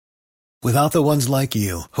Without the ones like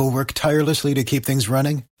you, who work tirelessly to keep things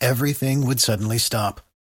running, everything would suddenly stop.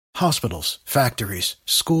 Hospitals, factories,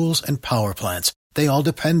 schools, and power plants, they all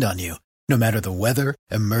depend on you. No matter the weather,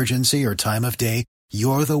 emergency, or time of day,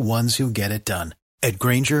 you're the ones who get it done. At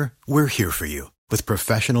Grainger, we're here for you with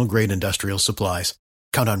professional-grade industrial supplies.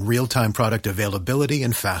 Count on real-time product availability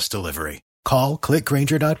and fast delivery. Call,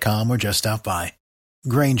 clickgrainger.com, or just stop by.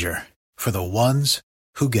 Grainger, for the ones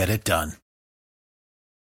who get it done.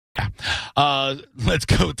 Let's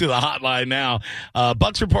go to the hotline now.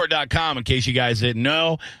 BucsReport.com, in case you guys didn't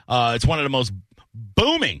know. It's one of the most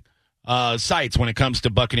booming sites when it comes to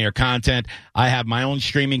Buccaneer content. I have my own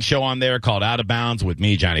streaming show on there called Out of Bounds with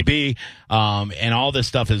me, Johnny B. And all this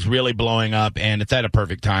stuff is really blowing up, and it's at a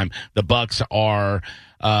perfect time. The Bucs are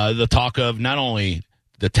the talk of not only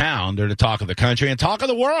the town, they're the talk of the country and talk of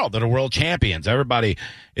the world. They're the world champions. Everybody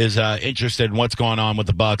is interested in what's going on with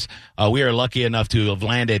the Bucs. We are lucky enough to have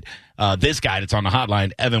landed this guy that's on the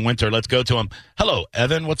hotline, Evan Winter. Let's go to him. Hello,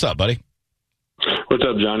 Evan. What's up, buddy? What's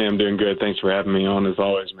up, Johnny? I'm doing good. Thanks for having me on, as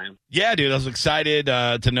always, man. Yeah, dude, I was excited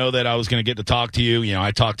to know that I was going to get to talk to you. You know,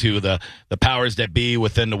 I talked to the powers that be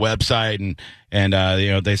within the website, and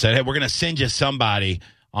you know, they said, hey, we're going to send you somebody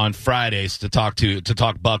on Fridays to talk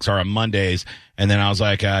Bucs, or on Mondays. And then I was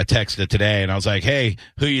like, I texted today and I was like, hey,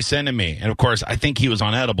 who you sending me? And of course, I think he was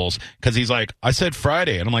on edibles because he's like, I said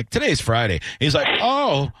Friday. And I'm like, today's Friday. He's like,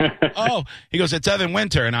 oh, he goes, it's Evan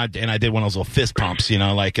Winter. And I did one of those little fist pumps, you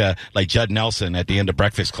know, like Judd Nelson at the end of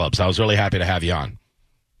Breakfast Club. So I was really happy to have you on.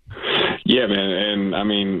 Yeah, man. And I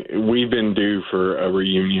mean, we've been due for a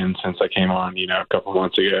reunion since I came on, you know, a couple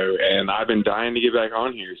months ago, and I've been dying to get back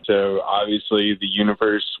on here. So obviously the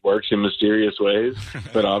universe works in mysterious ways,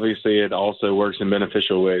 but obviously it also works in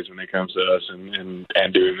beneficial ways when it comes to us and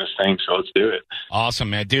doing this thing. So let's do it.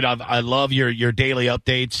 Awesome, man. Dude, I love your daily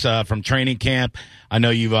updates from training camp. I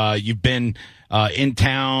know you've been in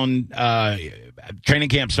town. Training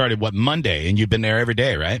camp started, Monday, and you've been there every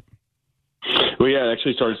day, right? Well, yeah, it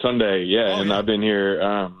actually started Sunday, and I've been here,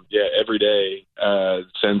 every day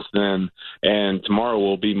since then. And tomorrow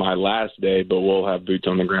will be my last day, but we'll have boots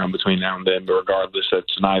on the ground between now and then. But regardless,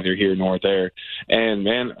 it's neither here nor there. And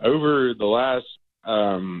man, over the last,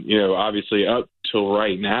 obviously up till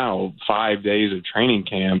right now, 5 days of training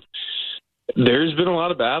camp, there's been a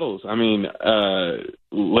lot of battles. I mean,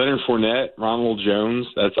 Leonard Fournette, Ronald Jones,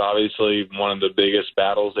 that's obviously one of the biggest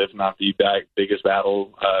battles, if not the biggest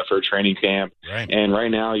battle for training camp. Right. And right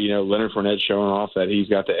now, you know, Leonard Fournette's showing off that he's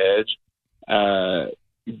got the edge.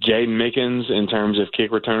 Jaden Mickens, in terms of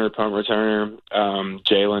kick returner, punt returner,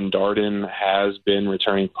 Jalen Darden has been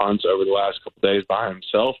returning punts over the last couple of days by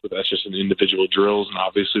himself, but that's just in individual drills, and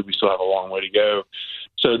obviously we still have a long way to go.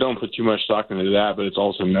 So don't put too much stock into that, but it's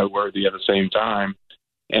also noteworthy at the same time.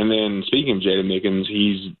 And then speaking of Jaden Mickens,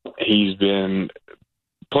 he's been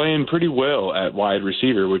playing pretty well at wide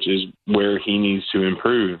receiver, which is where he needs to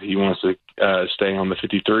improve. He wants to stay on the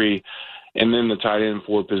 53. And then the tight end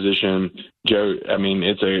 4 position, Joe, I mean,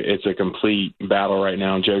 it's a complete battle right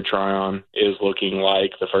now. Joe Tryon is looking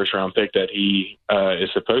like the first-round pick that he is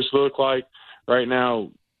supposed to look like right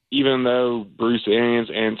now, even though Bruce Arians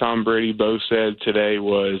and Tom Brady both said today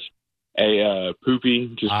was a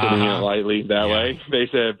poopy, just putting it lightly that way. They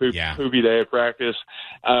said poopy day of practice.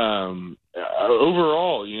 Overall,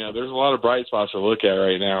 you know, there's a lot of bright spots to look at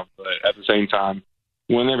right now, but at the same time,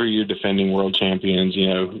 whenever you're defending world champions, you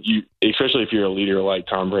know, especially if you're a leader like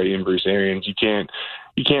Tom Brady and Bruce Arians, you can't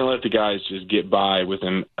let the guys just get by with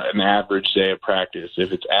an average day of practice.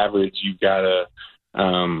 If it's average, you've got to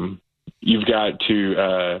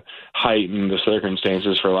heighten the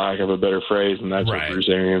circumstances, for lack of a better phrase, and that's what Bruce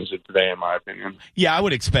Arians did today, in my opinion. Yeah, I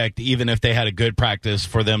would expect, even if they had a good practice,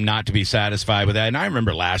 for them not to be satisfied with that. And I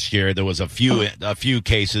remember last year there was a few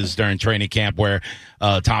cases during training camp where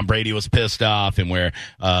Tom Brady was pissed off, and where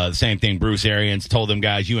the same thing, Bruce Arians told them,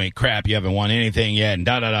 guys, you ain't crap, you haven't won anything yet, and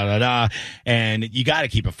da-da-da-da-da. And you got to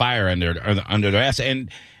keep a fire under their ass.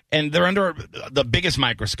 And they're under the biggest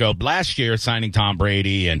microscope. Last year, signing Tom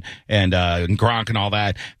Brady and Gronk and all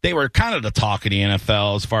that, they were kind of the talk of the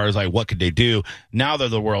NFL as far as, like, what could they do? Now they're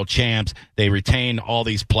the world champs. They retain all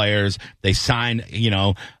these players. They sign,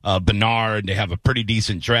 Bernard. They have a pretty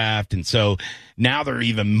decent draft. And so now they're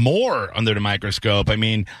even more under the microscope. I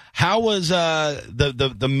mean, how was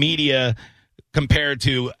the media compared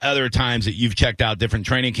to other times that you've checked out different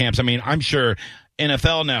training camps? I mean, I'm sure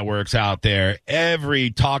NFL networks out there,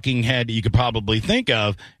 every talking head you could probably think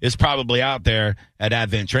of is probably out there at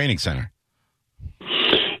Advent Training Center.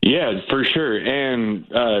 Yeah, for sure. And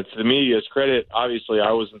to the media's credit, obviously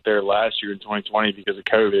I wasn't there last year in 2020 because of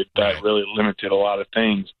COVID. That really limited a lot of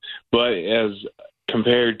things. But as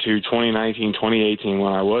compared to 2019, 2018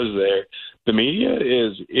 when I was there, the media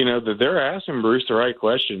is, that they're asking Bruce the right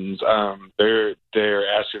questions. They're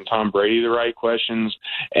asking Tom Brady the right questions,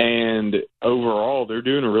 and overall, they're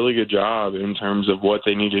doing a really good job in terms of what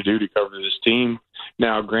they need to do to cover this team.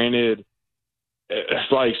 Now, granted,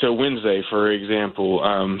 so Wednesday, for example,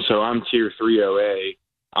 so I'm Tier 3OA.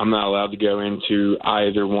 I'm not allowed to go into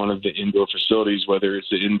either one of the indoor facilities, whether it's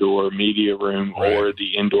the indoor media room or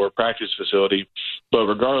the indoor practice facility. But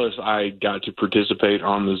regardless, I got to participate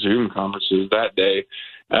on the Zoom conferences that day.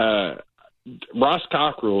 Ross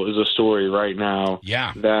Cockrell is a story right now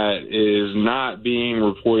that is not being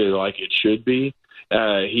reported like it should be.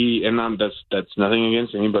 That's nothing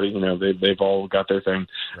against anybody. They've all got their thing.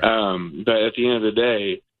 Right. But at the end of the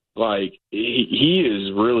day, he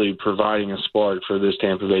is really providing a spark for this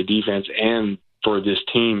Tampa Bay defense and for this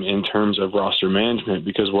team in terms of roster management,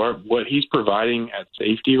 because what he's providing at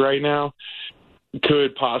safety right now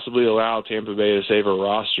could possibly allow Tampa Bay to save a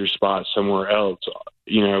roster spot somewhere else,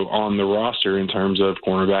 on the roster in terms of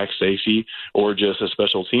cornerback, safety, or just a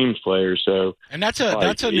special teams player. So, and that's a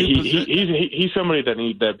new position. He's somebody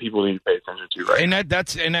that people need to pay attention to, right? And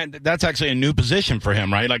that's actually a new position for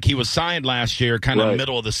him, right? Like, he was signed last year, kind of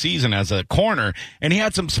middle of the season as a corner, and he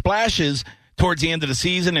had some splashes towards the end of the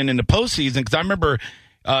season and in the postseason. Because I remember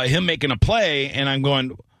him making a play, and I'm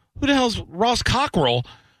going, "Who the hell's Ross Cockrell?"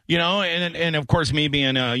 And of course, me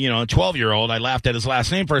being a 12-year-old, I laughed at his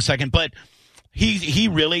last name for a second, but he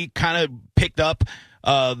really kind of picked up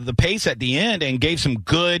the pace at the end and gave some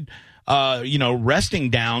good resting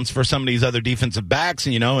downs for some of these other defensive backs,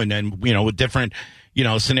 and then with different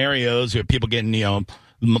scenarios with people getting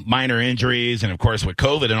minor injuries, and of course with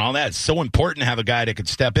COVID and all that, it's so important to have a guy that could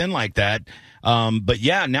step in like that. But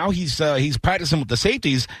yeah, now he's practicing with the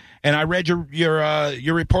safeties. And I read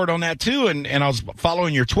your report on that too, and I was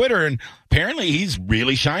following your Twitter, and apparently he's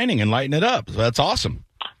really shining and lighting it up. So that's awesome.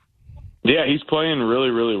 Yeah, he's playing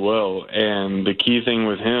really, really well, and the key thing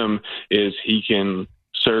with him is he can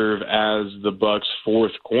serve as the Bucs'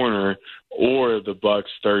 fourth corner or the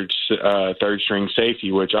Bucs' third string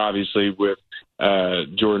safety, which obviously with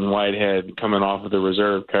Jordan Whitehead coming off of the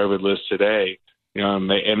reserve COVID list today.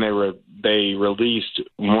 They released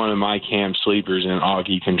one of my camp sleepers in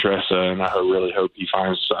Augie Contressa, and I really hope he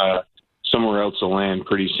finds somewhere else to land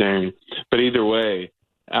pretty soon. But either way,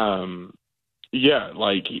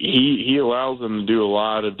 he allows them to do a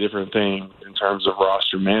lot of different things in terms of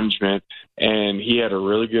roster management. And he had a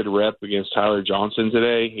really good rep against Tyler Johnson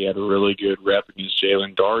today. He had a really good rep against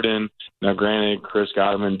Jalen Darden. Now, granted, Chris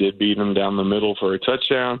Godwin did beat him down the middle for a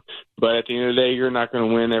touchdown. But at the end of the day, you're not going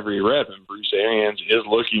to win every rep. And Bruce Arians is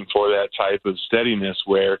looking for that type of steadiness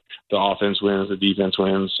where the offense wins, the defense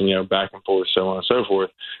wins, back and forth, so on and so forth.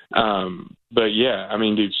 But, yeah,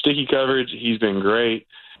 dude, sticky coverage, he's been great.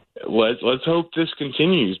 Let's hope this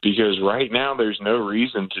continues, because right now there's no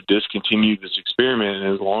reason to discontinue this experiment.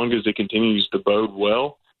 And as long as it continues to bode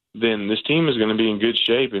well, then this team is going to be in good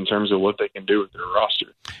shape in terms of what they can do with their roster.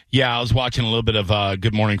 Yeah, I was watching a little bit of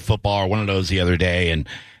Good Morning Football, or one of those the other day, and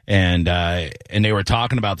they were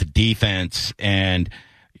talking about the defense and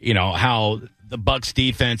how the Bucs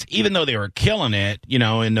defense, even though they were killing it, in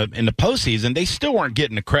the postseason, they still weren't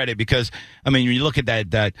getting the credit, because you look at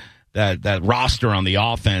that roster on the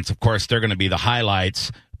offense, of course, they're going to be the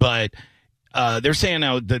highlights. But they're saying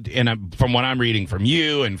now that, and from what I'm reading from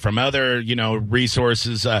you and from other,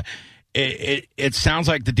 resources, it sounds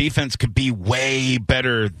like the defense could be way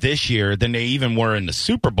better this year than they even were in the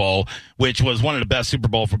Super Bowl, which was one of the best Super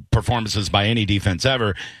Bowl performances by any defense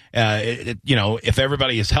ever. If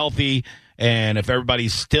everybody is healthy and if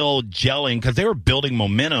everybody's still gelling, because they were building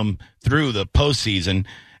momentum through the postseason,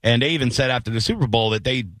 and they even said after the Super Bowl that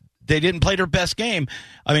they didn't play their best game.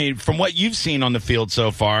 From what you've seen on the field so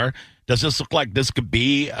far, does this look like this could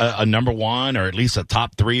be a number one or at least a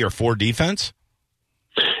top 3 or 4 defense?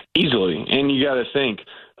 Easily. And you got to think,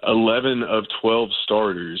 11 of 12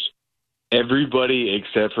 starters, everybody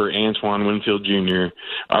except for Antoine Winfield Jr.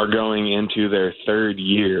 are going into their third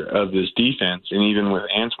year of this defense. And even with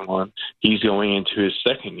Antoine, he's going into his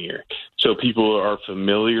second year. So people are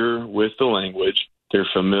familiar with the language. They're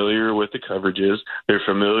familiar with the coverages. They're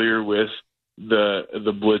familiar with the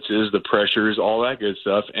blitzes, the pressures, all that good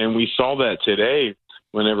stuff. And we saw that today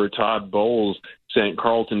whenever Todd Bowles sent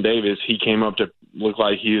Carlton Davis. He came up to look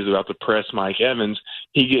like he was about to press Mike Evans.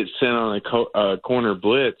 He gets sent on a corner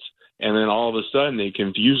blitz, and then all of a sudden it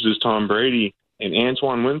confuses Tom Brady, and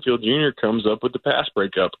Antoine Winfield Jr. comes up with the pass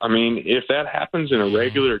breakup. If that happens in a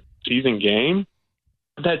regular season game,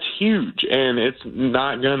 that's huge. And it's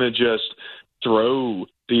not going to just throw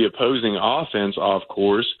the opposing offense, of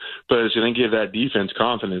course, but it's going to give that defense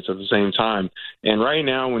confidence at the same time. And right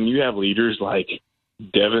now, when you have leaders like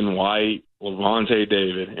Devin White, Levante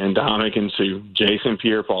David, and Dominican Sue, Jason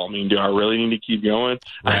Pierre-Paul, I mean, do I really need to keep going?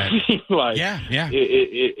 Right. I mean, like, yeah.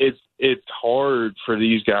 It's hard for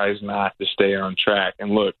these guys not to stay on track.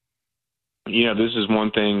 And look, you know, this is one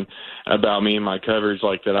thing about me and my coverage,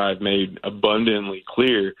 like, that I've made abundantly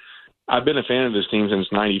clear. I've been a fan of this team since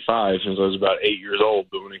 '95, since I was about 8 years old.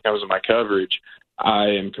 But when it comes to my coverage, I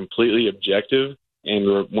am completely objective.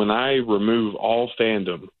 And when I remove all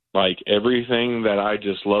fandom, like everything that I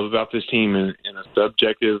just love about this team in a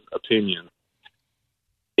subjective opinion,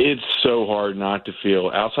 it's so hard not to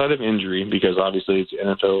feel, outside of injury, because obviously it's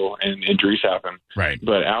NFL and injuries happen. Right.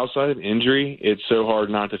 But outside of injury, it's so hard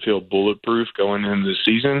not to feel bulletproof going into the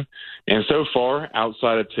season. And so far,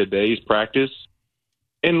 outside of today's practice,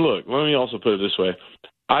 and look, let me also put it this way.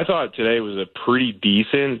 I thought today was a pretty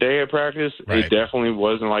decent day of practice. Right. It definitely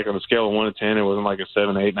wasn't like on a scale of 1 to 10. It wasn't like a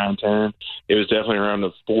 7, 8, 9, 10. It was definitely around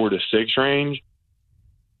the 4 to 6 range.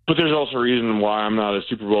 But there's also a reason why I'm not a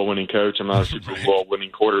Super Bowl winning coach. I'm not a Super Bowl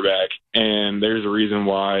winning quarterback. And there's a reason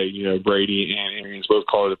why, you know, Brady and Arians both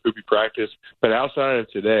call it a poopy practice. But outside of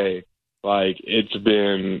today, like, it's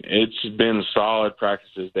been solid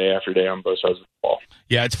practices day after day on both sides of the ball.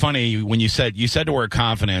 Yeah, it's funny when you said the word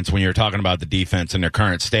confidence when you were talking about the defense and their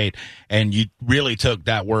current state, and you really took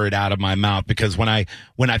that word out of my mouth, because when I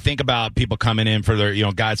think about people coming in for their, you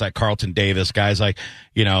know, guys like Carlton Davis, guys like,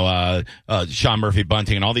 you know, Sean Murphy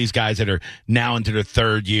Bunting, and all these guys that are now into their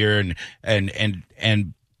third year, and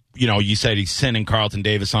you know, you said he's sending Carlton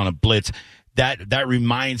Davis on a blitz. That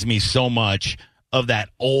reminds me so much of that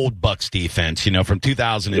old Bucs defense, you know, from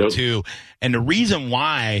 2002. Yep. And the reason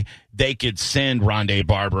why they could send Rondé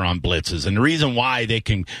Barber on blitzes, and the reason why they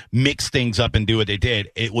can mix things up and do what they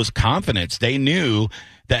did, it was confidence. They knew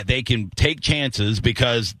that they can take chances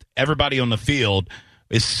because everybody on the field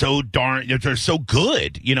is so they're so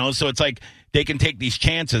good, you know, so it's like they can take these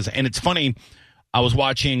chances. And it's funny, I was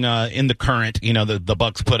watching in the current, you know, the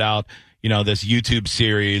Bucs put out, you know, this YouTube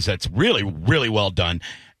series that's really, really well done.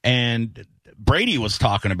 And Brady was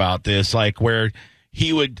talking about this, like, where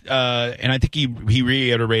he would, and I think he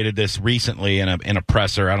reiterated this recently in a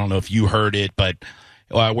presser. I don't know if you heard it, but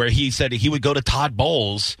where he said he would go to Todd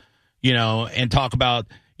Bowles, you know, and talk about,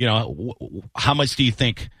 you know, how much do you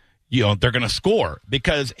think, you know, they're going to score,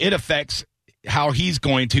 because it affects how he's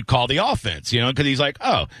going to call the offense, you know, because he's like,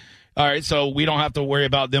 oh, all right, so we don't have to worry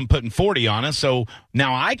about them putting 40 on us, so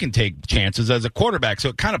now I can take chances as a quarterback. So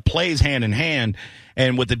it kind of plays hand in hand,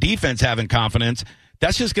 and with the defense having confidence,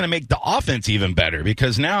 that's just going to make the offense even better,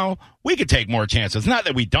 because now we could take more chances. Not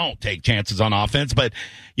that we don't take chances on offense, but,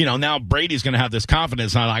 you know, now Brady's going to have this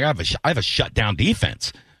confidence. And I have a shutdown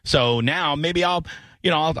defense, so now maybe I'll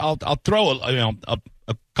throw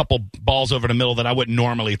a couple balls over the middle that I wouldn't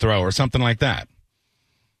normally throw, or something like that.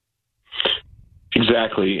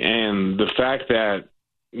 Exactly. And the fact that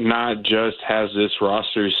not just has this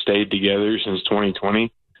roster stayed together since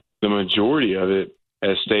 2020, the majority of it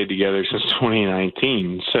has stayed together since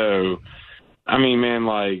 2019. So, I mean, man,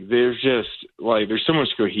 like, there's so much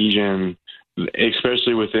cohesion,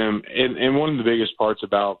 especially with them. And one of the biggest parts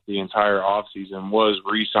about the entire offseason was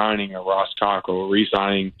re-signing a Ross Cockrell,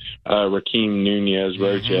 re-signing Rakeem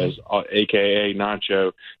Nunez-Roches, a.k.a.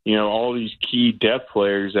 Nacho. You know, all these key depth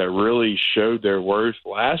players that really showed their worth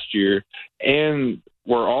last year and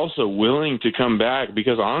were also willing to come back,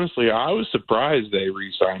 because, honestly, I was surprised they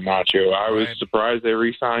re-signed Nacho. I was surprised they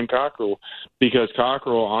re-signed Cockrell, because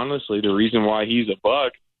Cockrell, honestly, the reason why he's a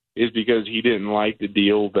Buck is because he didn't like the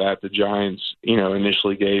deal that the Giants, you know,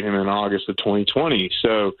 initially gave him in August of 2020.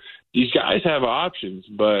 So these guys have options,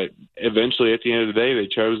 but eventually at the end of the day, they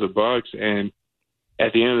chose the Bucs. And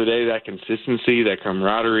at the end of the day, that consistency, that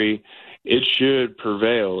camaraderie, it should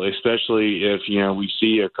prevail, especially if, you know, we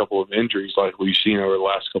see a couple of injuries like we've seen over the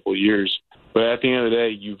last couple of years. But at the end of the day,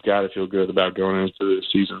 you've got to feel good about going into the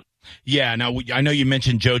season. Yeah, now I know you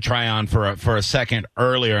mentioned Joe Tryon for a second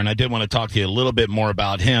earlier, and I did want to talk to you a little bit more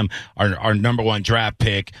about him, our number one draft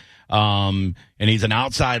pick. And he's an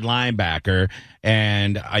outside linebacker.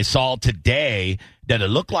 And I saw today that it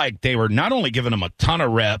looked like they were not only giving him a ton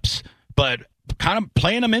of reps, but kind of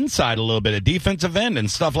playing him inside a little bit, a defensive end and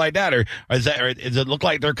stuff like that. Or does it look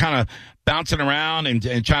like they're kind of bouncing around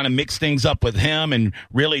and trying to mix things up with him and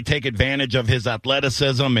really take advantage of his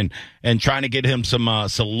athleticism and trying to get him some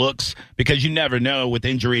looks, because you never know with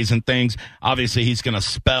injuries and things. Obviously, he's going to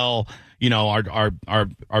spell, you know,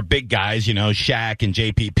 our big guys, you know, Shaq and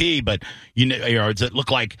JPP, but, you know, does it look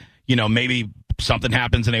like, you know, maybe something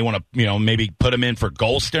happens and they want to, maybe put him in for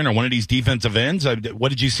Golston or one of these defensive ends? What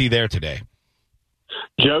did you see there today?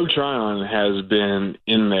 Joe Tryon has been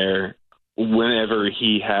in there whenever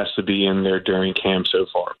he has to be in there during camp so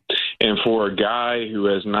far. And for a guy who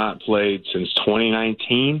has not played since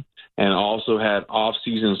 2019 and also had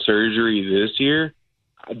off-season surgery this year,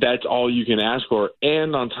 that's all you can ask for.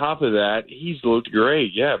 And on top of that, he's looked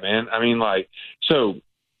great. Yeah, man. I mean, so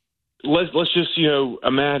let's just,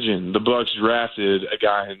 imagine the Bucs drafted a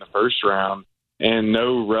guy in the first round and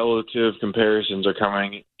no relative comparisons are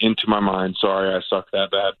coming into my mind. Sorry, I suck that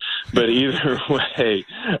bad. But either way,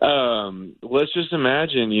 let's just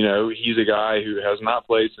imagine, he's a guy who has not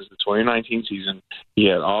played since the 2019 season. He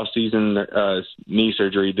had off-season knee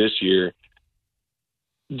surgery this year.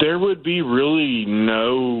 There would be really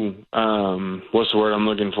no, what's the word I'm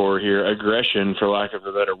looking for here, aggression, for lack of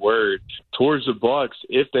a better word, towards the Bucs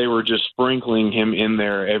if they were just sprinkling him in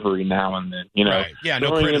there every now and then. Right. Yeah,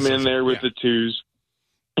 throwing him in there with the twos.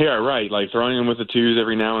 Yeah, right. Like throwing him with the twos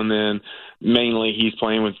every now and then. Mainly he's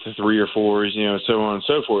playing with the 3 or 4s, so on and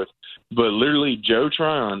so forth. But literally Joe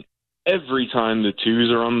Tryon, every time the twos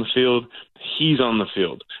are on the field, he's on the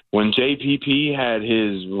field. When JPP had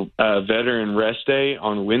his veteran rest day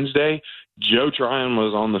on Wednesday, Joe Tryon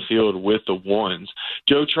was on the field with the ones.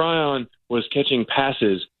 Joe Tryon was catching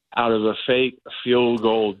passes out of a fake field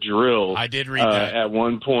goal drill. I did read that. At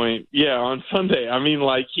one point. Yeah, on Sunday. I mean,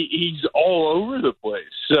 he's all over the place.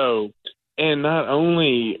 So, and not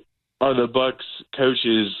only are the Bucs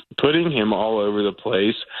coaches putting him all over the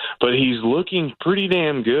place, but he's looking pretty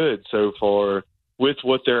damn good so far with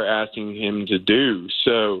what they're asking him to do.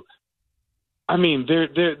 So, I mean, there's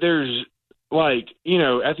at the end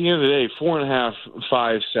of the day, 4.5,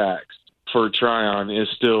 5 sacks for Tryon is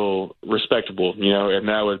still respectable, and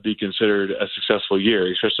that would be considered a successful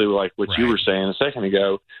year, especially like what you were saying a second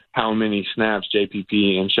ago, how many snaps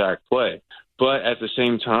JPP and Shaq play. But at the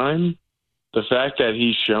same time, the fact that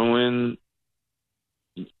he's showing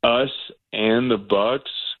us and the Bucs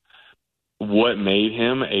what made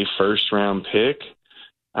him a first-round pick,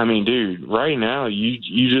 I mean, dude, right now you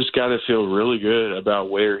just got to feel really good about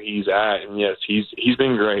where he's at. And, yes, he's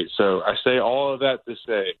been great. So I say all of that to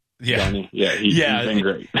say, Johnny, he's been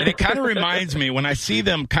great. And it kind of reminds me when I see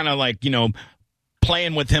them kind of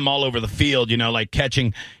playing with him all over the field,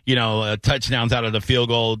 catching, touchdowns out of the field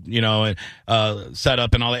goal, set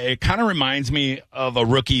up and all that. It kind of reminds me of a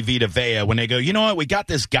rookie Vita Vea when they go, you know what, we got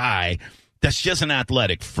this guy that's just an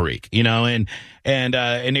athletic freak, and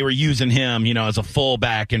they were using him, as a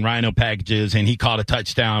fullback in rhino packages, and he caught a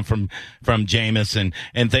touchdown from Jameis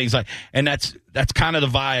and things and that's kind of the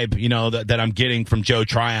vibe, that I'm getting from Joe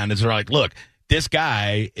Tryon is they're like, look, this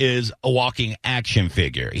guy is a walking action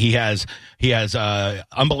figure. He has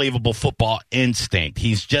unbelievable football instinct.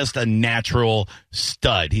 He's just a natural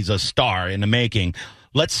stud. He's a star in the making.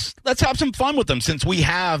 Let's have some fun with him since we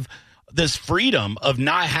have this freedom of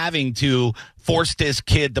not having to force this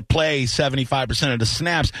kid to play 75% of the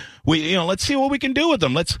snaps. Let's see what we can do with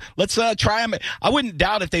him. Let's try him. I wouldn't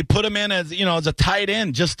doubt if they put him in as a tight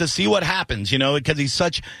end just to see what happens, because he's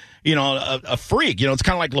such, a freak. It's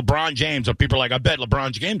kind of like LeBron James, or people are like, I bet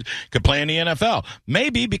LeBron James could play in the NFL.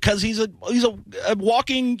 Maybe because he's a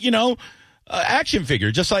walking, action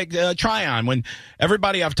figure, just like Tryon. When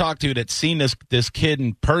everybody I've talked to that's seen this kid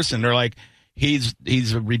in person, they're like, he's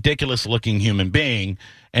a ridiculous looking human being,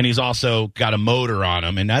 and he's also got a motor on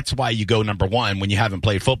him, and that's why you go number one when you haven't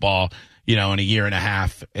played football, in a year and a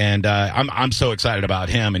half. And I'm so excited about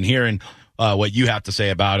him, and hearing what you have to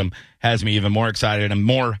say about him has me even more excited and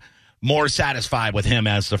more satisfied with him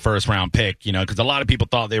as the first round pick. Because a lot of people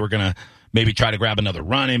thought they were gonna maybe try to grab another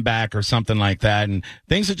running back or something like that, and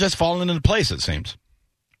things are just falling into place, it seems.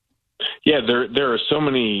 Yeah, there are so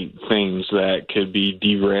many things that could be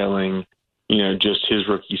derailing just his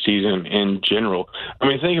rookie season in general. I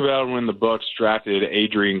mean, think about when the Bucs drafted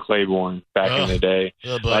Adrian Claiborne back in the day.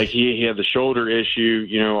 He had the shoulder issue,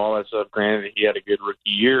 all that stuff. Granted, he had a good rookie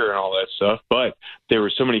year and all that stuff, but there were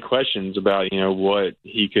so many questions about, what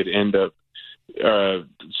he could end up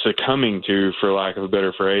succumbing to, for lack of a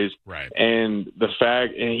better phrase. Right. And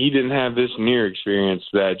he didn't have this near experience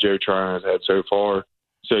that Joe Tryon has had so far.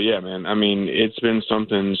 So, yeah, man, I mean, it's been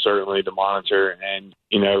something certainly to monitor. And,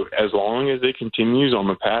 as long as it continues on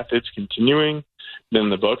the path it's continuing, then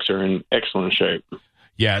the Bucs are in excellent shape.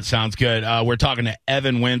 Yeah, it sounds good. We're talking to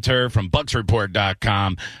Evan Winter from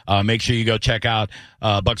BucsReport.com. Make sure you go check out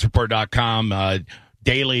BucsReport.com.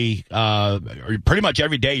 Daily, or pretty much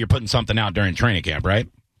every day you're putting something out during training camp, right?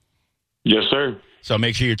 Yes, sir. So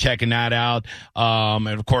make sure you're checking that out. And,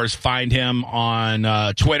 of course, find him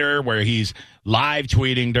on Twitter where he's live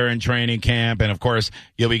tweeting during training camp. And, of course,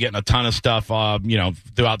 you'll be getting a ton of stuff,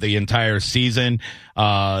 throughout the entire season.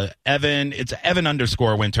 Evan, it's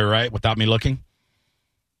Evan_Winter, right, without me looking?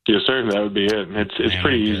 Yes, sir. That would be it. It's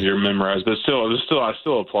pretty easy to memorize, but I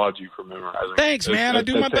still applaud you for memorizing. Thanks, man. I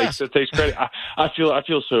do my best. It takes credit. I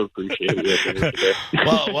feel so appreciated.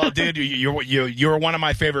 well, dude, you were one of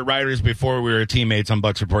my favorite writers before we were teammates on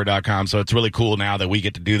BucsReport.com. So it's really cool now that we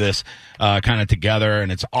get to do this kind of together,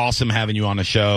 and it's awesome having you on the show.